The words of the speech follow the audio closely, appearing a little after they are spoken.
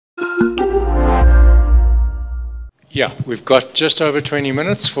Yeah, we've got just over 20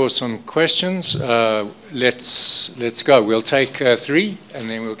 minutes for some questions. Let's go. We'll take 3, and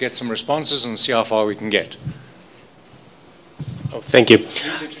then we'll get some responses and see how far we can get. Oh, thank you.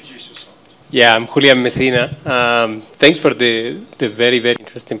 Please introduce yourself. Yeah, I'm Julian Messina. Thanks for the very, very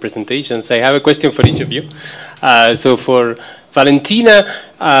interesting presentations. I have a question for each of you. So for Valentina,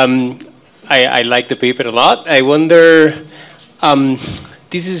 I like the paper a lot. I wonder,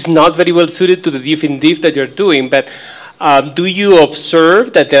 this is not very well suited to the diff in diff that you're doing, but do you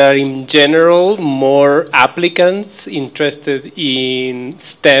observe that there are in general more applicants interested in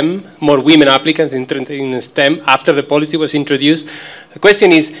STEM, more women applicants interested in STEM after the policy was introduced? The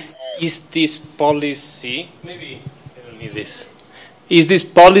question is this policy, maybe I don't need this, is this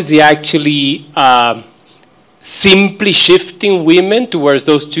policy actually simply shifting women towards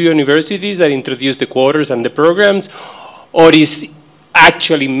those 2 universities that introduced the quotas and the programs, or is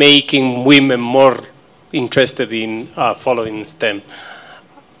actually making women more interested in following STEM?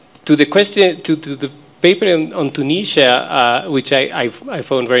 To the question, to the paper on Tunisia, which I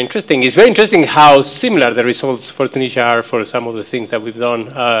found very interesting, it's very interesting how similar the results for Tunisia are for some of the things that we've done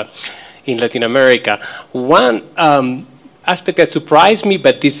in Latin America. One aspect that surprised me,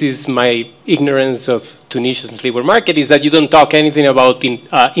 but this is my ignorance of Tunisia's labor market, is that you don't talk anything about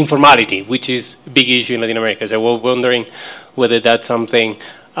informality, which is a big issue in Latin America. So I was wondering whether that's something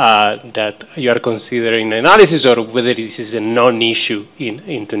that you are considering analysis, or whether this is a non-issue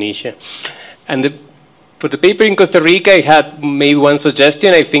in Tunisia. And for the paper in Costa Rica, I had maybe one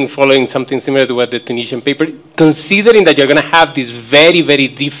suggestion, I think following something similar to what the Tunisian paper, considering that you're going to have this very, very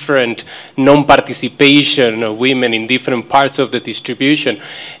different non-participation of women in different parts of the distribution,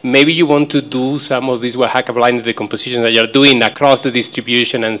 maybe you want to do some of these Oaxaca blinded decompositions that you're doing across the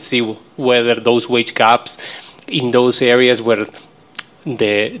distribution and see whether those wage gaps in those areas where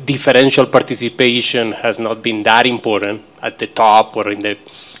the differential participation has not been that important at the top or in the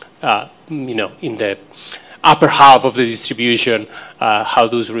in the upper half of the distribution, how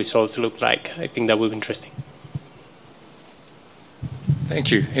those results look like. I think that would be interesting. Thank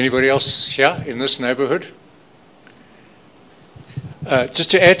you. Anybody else here in this neighborhood?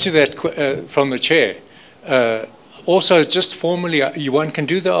 Just to add to that from the chair, also just formally, one can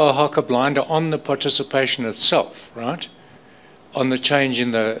do the Oaxaca blinder on the participation itself, right? On the change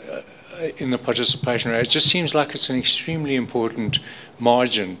in the participation rate. It just seems like it's an extremely important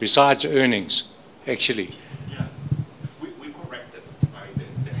margin, besides earnings, actually. Yeah, we corrected the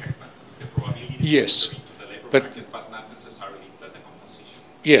probability yes, to the labor market, but not necessarily the composition.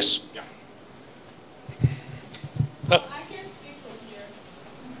 Yes. Yeah. I can speak from here.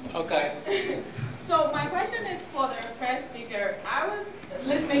 Okay. So my question is for the first speaker. I was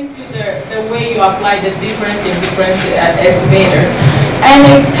listening to the way you apply the difference in difference estimator, and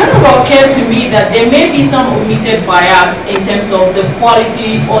it kind of occurred to me that there may be some omitted bias in terms of the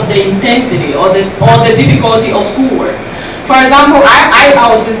quality or the intensity or the difficulty of schoolwork. For example,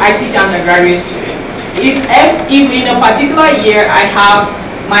 I teach undergraduate students. If in a particular year I have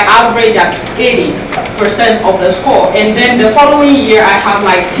my average at 80% of the score, and then the following year I have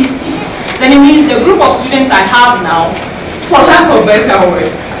like 60, then it means the group of students I have now, for lack of a better word,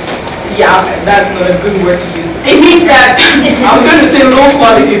 yeah, that's not a good word to use. It means that, I was going to say low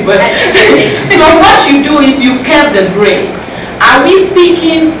quality, but, so what you do is you kept the grade. Are we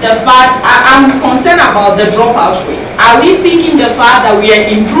picking the fact, I'm concerned about the dropout rate. Are we picking the fact that we are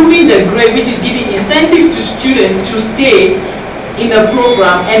improving the grade, which is giving incentive to students to stay in the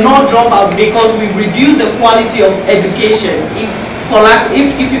program and not drop out because we reduce the quality of education,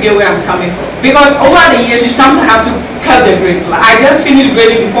 if you get where I'm coming from? Because over the years, you sometimes have to cut the grade. Like, I just finished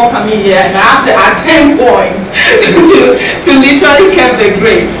grading before coming here, and I have to add 10 points to literally cut the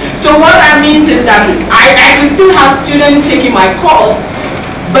grade. So what that means is that I can still have students taking my course,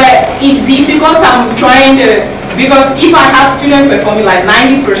 but is it because I'm trying to, because if I have students performing like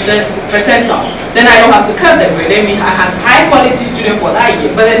 90% percentile, then I don't have to cut the grade. I mean, I have high quality students for that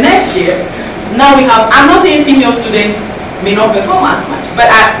year. But the next year, now we have, I'm not saying female students may not perform as much, but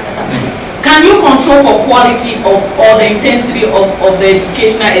can you control for quality of or the intensity of the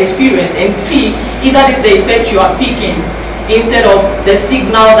educational experience and see if that is the effect you are picking instead of the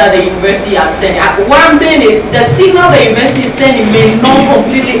signal that the university is sending? What I'm saying is the signal the university is sending may not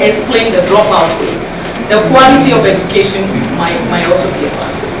completely explain the dropout rate. The quality of education might also be a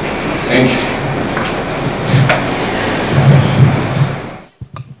factor. Thank you.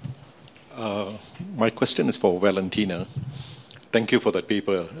 My question is for Valentina. Thank you for that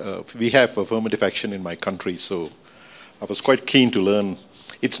paper. We have affirmative action in my country, so I was quite keen to learn.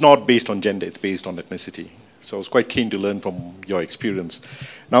 It's not based on gender, it's based on ethnicity. So I was quite keen to learn from your experience.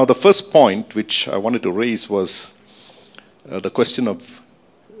 Now, the first point which I wanted to raise was the question of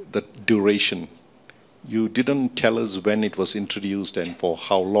the duration. You didn't tell us when it was introduced and for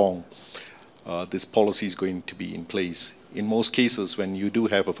how long this policy is going to be in place. In most cases, when you do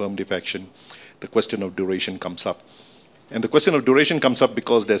have affirmative action, the question of duration comes up. And the question of duration comes up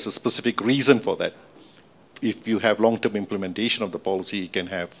because there's a specific reason for that. If you have long-term implementation of the policy, you can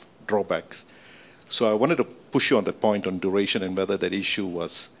have drawbacks. So I wanted to push you on that point on duration and whether that issue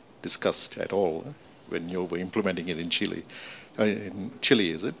was discussed at all when you were implementing it in Chile. In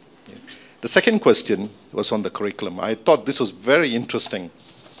Chile, is it? Yeah. The second question was on the curriculum. I thought this was very interesting.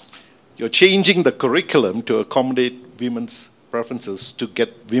 You're changing the curriculum to accommodate women's preferences to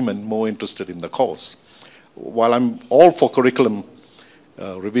get women more interested in the course. While I'm all for curriculum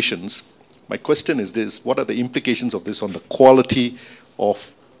revisions, my question is this: what are the implications of this on the quality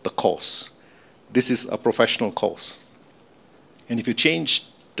of the course? This is a professional course. And if you change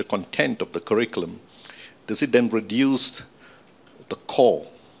the content of the curriculum, does it then reduce the core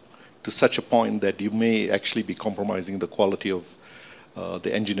to such a point that you may actually be compromising the quality of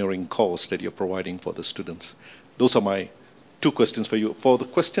the engineering course that you're providing for the students? Those are my two questions for you. For the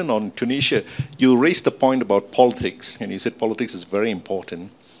question on Tunisia, you raised the point about politics, and you said politics is very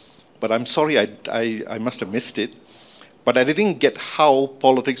important. But I'm sorry, I must have missed it. But I didn't get how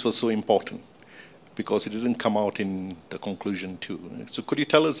politics was so important, because it didn't come out in the conclusion too. So could you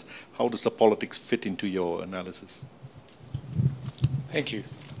tell us how does the politics fit into your analysis? Thank you.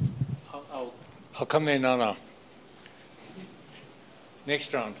 I'll come there now.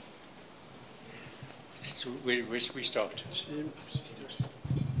 Next round. So where we start?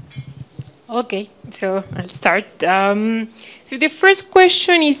 Okay, so I'll start. So the first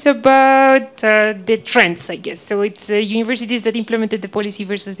question is about the trends, I guess. So it's universities that implemented the policy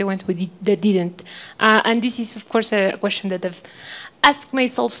versus the ones that didn't. And this is, of course, a question that I've asked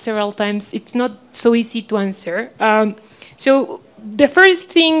myself several times. It's not so easy to answer. So the first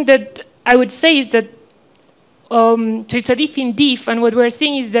thing that I would say is that, so it's a diff in diff, and what we're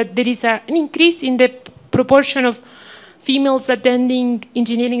seeing is that there is an increase in the proportion of females attending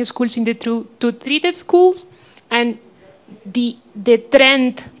engineering schools in the two treated schools, and the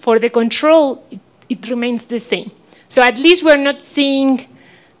trend for the control, it remains the same. So at least we're not seeing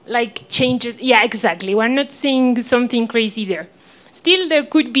like changes. Yeah, exactly. We're not seeing something crazy there. Still, there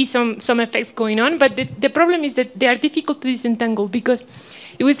could be some effects going on, but the problem is that they are difficult to disentangle, because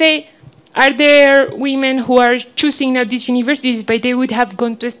if we say, are there women who are choosing now these universities, but they would have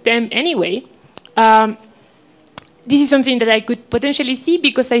gone to STEM anyway? This is something that I could potentially see,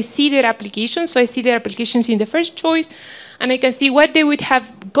 because I see their applications. So I see their applications in the first choice, and I can see what they would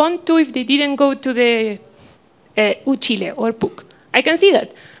have gone to if they didn't go to the UChile or PUC. I can see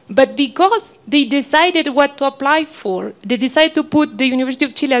that. But because they decided what to apply for, they decided to put the University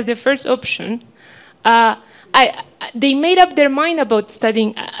of Chile as the first option, they made up their mind about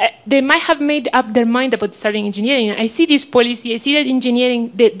studying. They might have made up their mind about studying engineering. I see this policy. I see that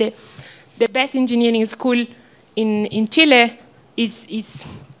engineering, the best engineering school in Chile is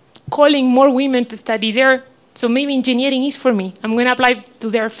calling more women to study there. So maybe engineering is for me. I'm going to apply to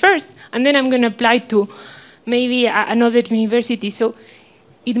there first, and then I'm going to apply to maybe another university. So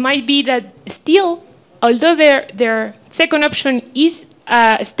it might be that still, although their second option is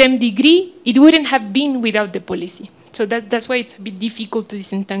a STEM degree, it wouldn't have been without the policy. So that's why it's a bit difficult to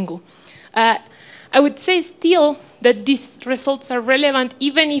disentangle. I would say still that these results are relevant,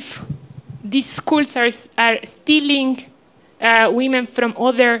 even if these schools are stealing women from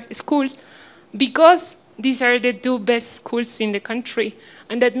other schools, because these are the two best schools in the country.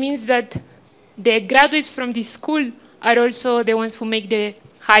 And that means that the graduates from this school are also the ones who make the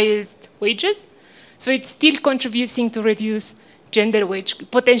highest wages. So it's still contributing to reduce gender wage,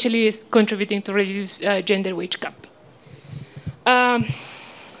 potentially is contributing to reduce gender wage gap.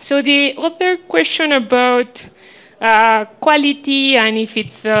 So the other question about quality and if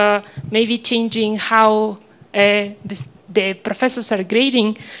it's maybe changing how the professors are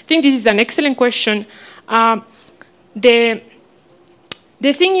grading, I think this is an excellent question. The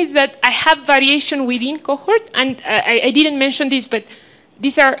thing is that I have variation within cohort, and I didn't mention this, but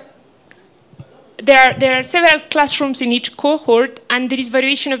there are several classrooms in each cohort, and there is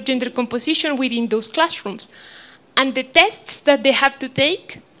variation of gender composition within those classrooms. And the tests that they have to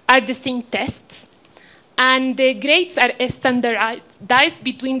take are the same tests, and the grades are standardized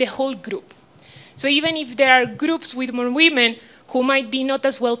between the whole group. So even if there are groups with more women who might be not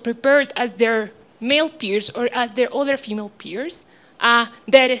as well prepared as their male peers or as their other female peers,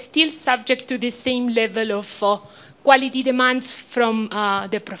 they're still subject to the same level of quality demands from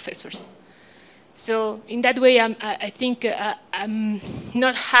the professors. So in that way, I think I'm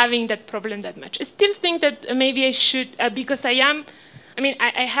not having that problem that much. I still think that maybe I should, because I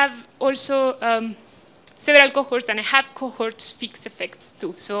have also several cohorts, and I have cohorts fixed effects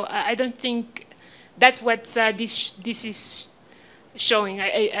too. So I don't think that's what this is showing.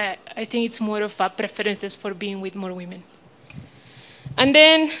 I think it's more of preferences for being with more women. And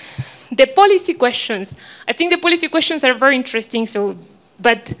then the policy questions. I think the policy questions are very interesting.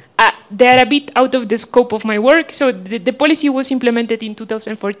 But they are a bit out of the scope of my work. So the policy was implemented in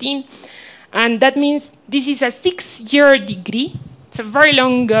 2014. And that means this is a 6-year degree. It's a very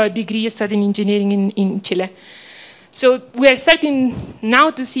long degree studying engineering in Chile. So we are starting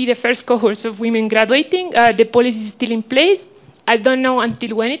now to see the first cohorts of women graduating. The policy is still in place. I don't know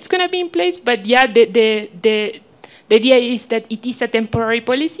until when it's going to be in place. But yeah, the idea is that it is a temporary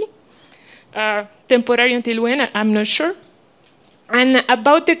policy. Temporary until when, I'm not sure. And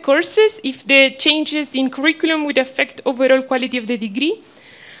about the courses, if the changes in curriculum would affect overall quality of the degree,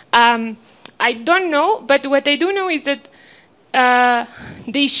 I don't know. But what I do know is that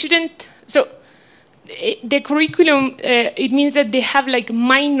they shouldn't. So the curriculum, it means that they have like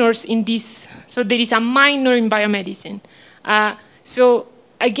minors in this. So there is a minor in biomedicine. So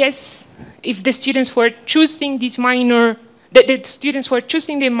I guess if the students who are choosing this minor, the students who are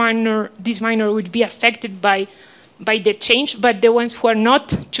choosing this minor would be affected by the change, but the ones who are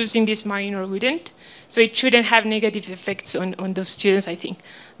not choosing this minor wouldn't. So it shouldn't have negative effects on those students, I think.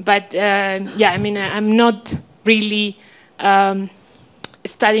 But yeah, I mean, I'm not really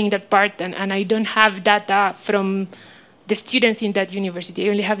studying that part, and I don't have data from the students in that university. I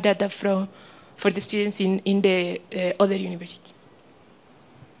only have data for the students in the other university.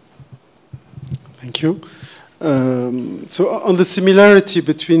 Thank you. So on the similarity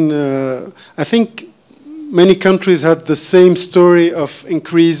between, I think many countries had the same story of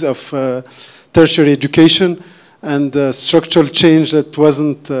increase of tertiary education and structural change that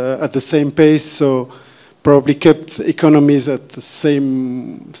wasn't at the same pace, so probably kept economies at the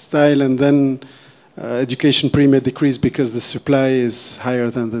same style, and then education premium decreased because the supply is higher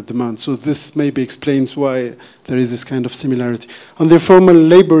than the demand. So this maybe explains why there is this kind of similarity. On the informal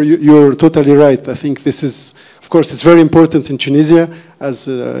labor, you're totally right. I think this is, of course, it's very important in Tunisia as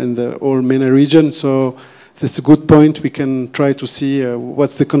in the whole MENA region. So that's a good point. We can try to see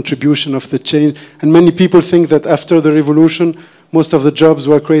what's the contribution of the change. And many people think that after the revolution, most of the jobs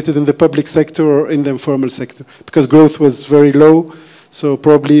were created in the public sector or in the informal sector because growth was very low. So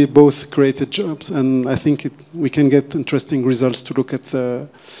probably both created jobs. And I think we can get interesting results to look at the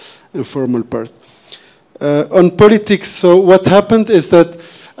informal part. On politics, so what happened is that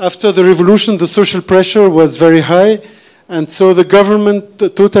after the revolution, the social pressure was very high. And so the government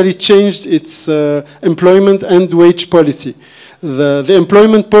totally changed its employment and wage policy. The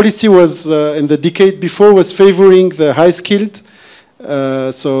employment policy was, in the decade before, was favoring the high-skilled.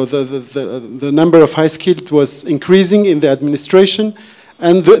 So the number of high-skilled was increasing in the administration,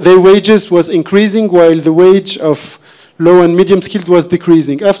 and their wages was increasing while the wage of low and medium-skilled was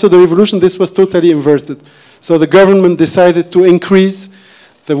decreasing. After the revolution, this was totally inverted. So the government decided to increase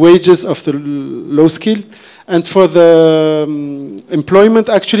the wages of the low-skilled. And for the employment,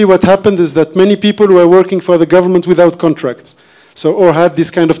 actually what happened is that many people were working for the government without contracts. So, or had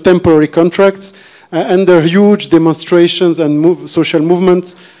this kind of temporary contracts. Under huge demonstrations and social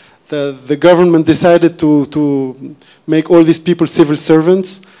movements, the government decided to make all these people civil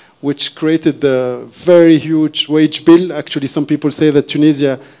servants, which created a very huge wage bill. Actually, some people say that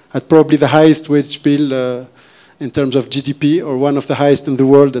Tunisia had probably the highest wage bill in terms of GDP, or one of the highest in the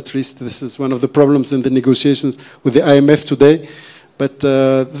world, at least. This is one of the problems in the negotiations with the IMF today. But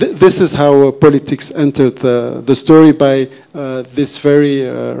this is how politics entered the story by this very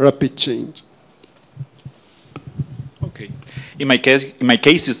rapid change. Okay. In my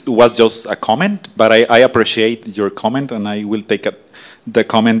case, it was just a comment, but I appreciate your comment, and I will take the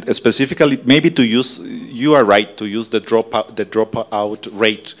comment specifically. Maybe to use, you are right to use the dropout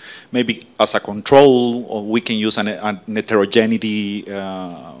rate, maybe as a control, or we can use an heterogeneity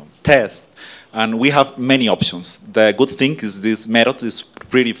test, and we have many options. The good thing is this method is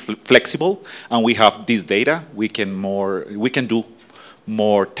pretty flexible, and we have this data. We can do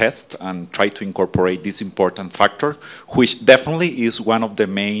more tests and try to incorporate this important factor, which definitely is one of the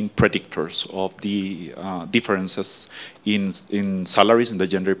main predictors of the differences in salaries and the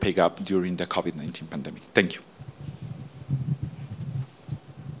gender pay gap during the COVID-19 pandemic. Thank you.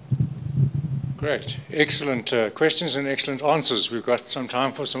 Great. Excellent questions and excellent answers. We've got some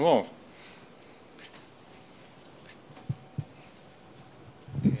time for some more.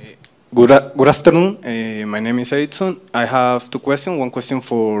 Good afternoon. My name is Edson. I have two questions. One question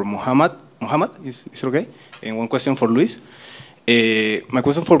for Muhammad. Muhammad, is it okay? And one question for Luis. My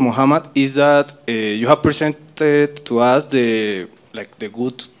question for Muhammad is that you have presented to us a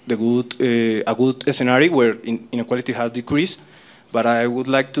good scenario where inequality has decreased, but I would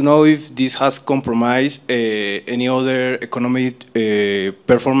like to know if this has compromised any other economic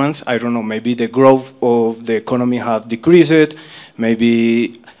performance. I don't know, maybe the growth of the economy have decreased,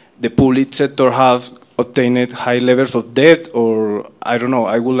 maybe the public sector have obtained high levels of debt, or I don't know.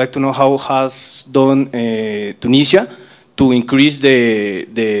 I would like to know how has done Tunisia to increase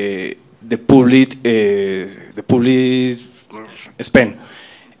the public spend,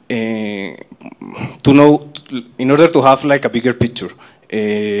 to know, in order to have like a bigger picture.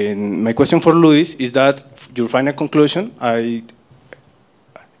 And my question for Luis is that your final conclusion,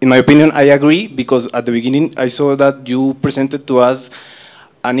 in my opinion, I agree, because at the beginning I saw that you presented to us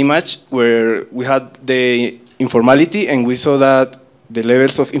an image where we had the informality, and we saw that the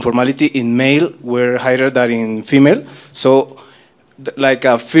levels of informality in male were higher than in female. So like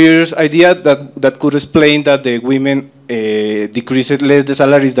a first idea that could explain that the women decreased less the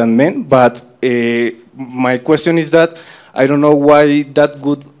salaries than men. But my question is that I don't know why that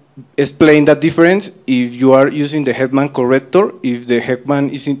would explain that difference if you are using the Headman corrector, if the Headman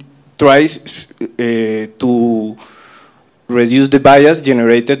tries to reduce the bias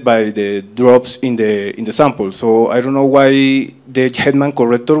generated by the drops in the sample. So I don't know why the Headman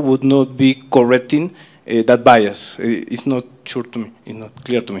corrector would not be correcting that bias. It's not sure to me. It's not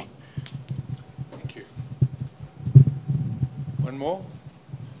clear to me. Thank you. One more?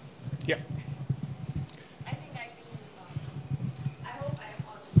 Yeah. I think I can, I hope I am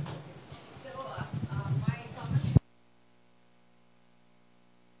audible. So my comment.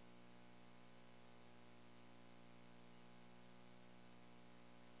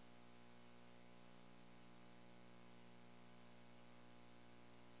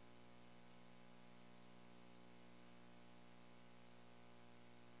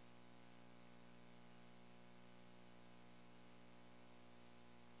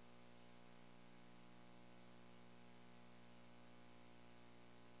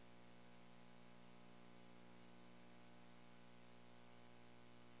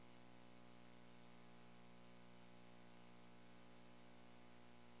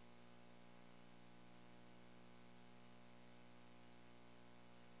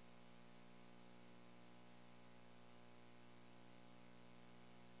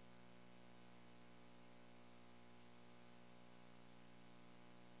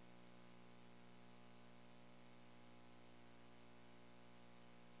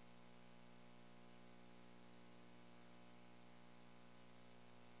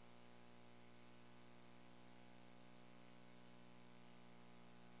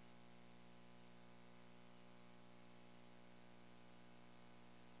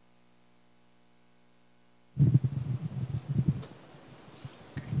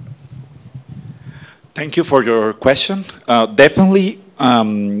 Thank you for your question. Definitely,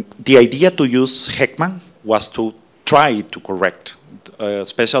 the idea to use Heckman was to try to correct,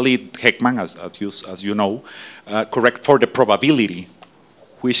 especially Heckman, as you know, correct for the probability,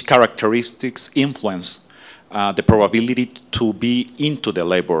 which characteristics influence the probability to be into the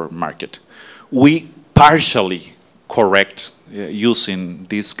labor market. We partially correct using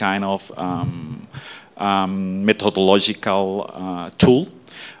this kind of methodological tool,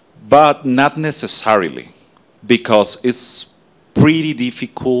 but not necessarily, because it's pretty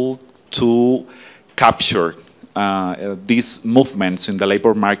difficult to capture these movements in the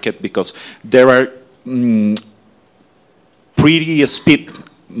labor market, because there are pretty speed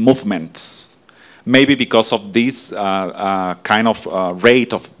movements, maybe because of this kind of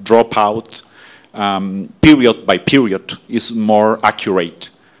rate of dropout. Period by period is more accurate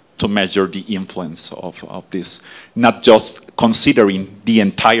to measure the influence of this, not just considering the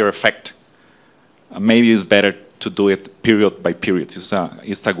entire effect. Maybe it's better to do it period by period.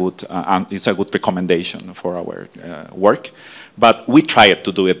 It's a good recommendation for our work. But we tried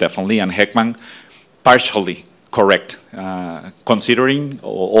to do it definitely, and Heckman partially correct, considering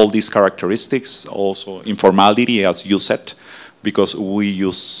all these characteristics, also informality, as you said, because we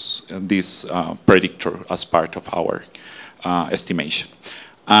use this predictor as part of our estimation.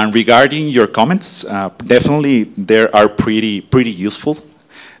 And regarding your comments, definitely they are pretty useful.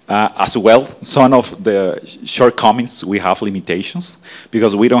 As well, some of the shortcomings, we have limitations,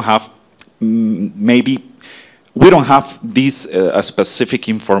 because we don't have, maybe, we don't have this specific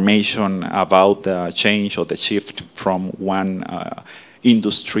information about the change or the shift from one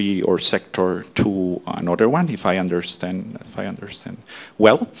industry or sector to another one, if I understand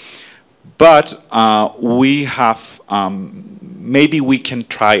well. But we have, maybe we can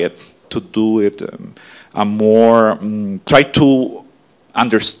try it to do it more, try to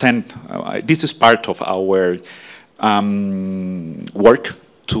understand. This is part of our work,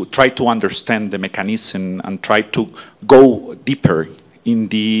 to try to understand the mechanism and try to go deeper in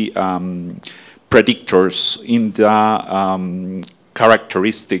the predictors, in the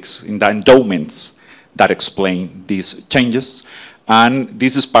characteristics, in the endowments that explain these changes. And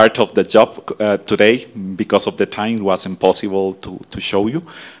this is part of the job today. Because of the time, it was impossible to show you.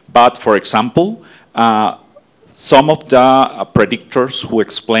 But for example, some of the predictors who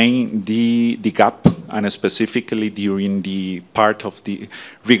explain the gap, and specifically during the part of the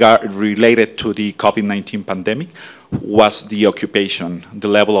related to the COVID-19 pandemic, was the occupation, the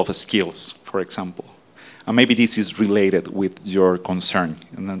level of skills, for example. And maybe this is related with your concern,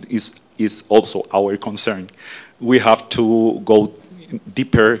 and that is also our concern. We have to go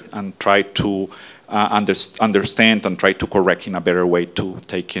deeper and try to understand and try to correct in a better way to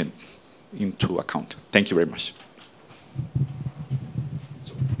take it into account. Thank you very much.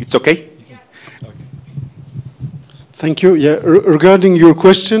 It's okay? Yeah. Okay. Thank you. Yeah, regarding your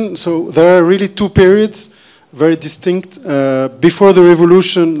question, so there are really two periods, very distinct. Before the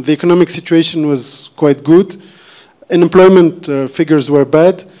revolution, the economic situation was quite good. Unemployment figures were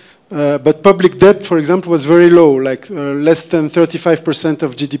bad, but public debt, for example, was very low, like less than 35%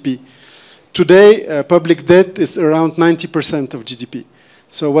 of GDP. Today, public debt is around 90% of GDP.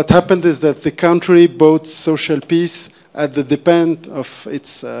 So what happened is that the country bought social peace at the depend of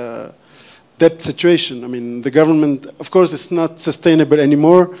its debt situation. I mean, the government, of course, is not sustainable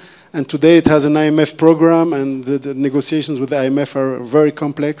anymore. And today it has an IMF program, and the negotiations with the IMF are very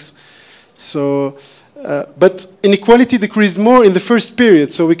complex. So, but inequality decreased more in the first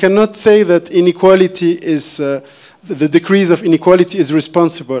period. So we cannot say that inequality is, the decrease of inequality is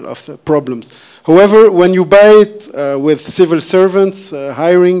responsible of the problems. However, when you buy it with civil servants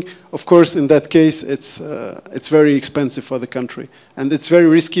hiring, of course, in that case, it's very expensive for the country. And it's very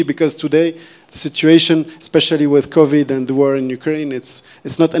risky because today, the situation, especially with COVID and the war in Ukraine, it's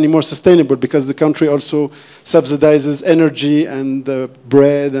not anymore sustainable because the country also subsidizes energy and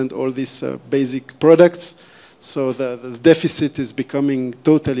bread and all these basic products. So the deficit is becoming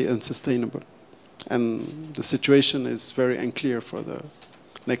totally unsustainable. And the situation is very unclear for the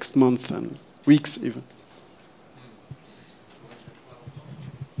next month and weeks even.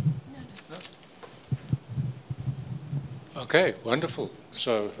 Okay, wonderful.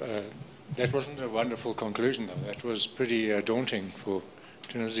 So that wasn't a wonderful conclusion, though. That was pretty daunting for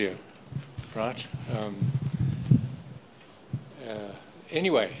Tunisia, right?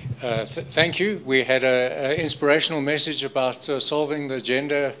 Anyway, thank you. We had an inspirational message about solving the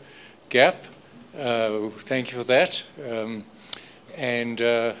gender gap. Thank you for that. And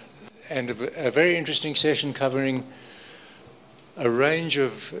a very interesting session covering a range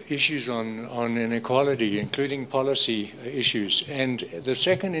of issues on inequality, including policy issues. And the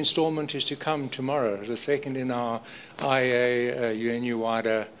second installment is to come tomorrow, the second in our IA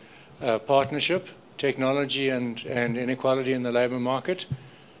UNU-WIDER partnership, technology and inequality in the labor market,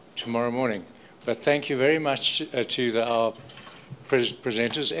 tomorrow morning. But thank you very much to our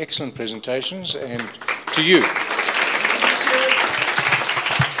presenters, excellent presentations, and to you.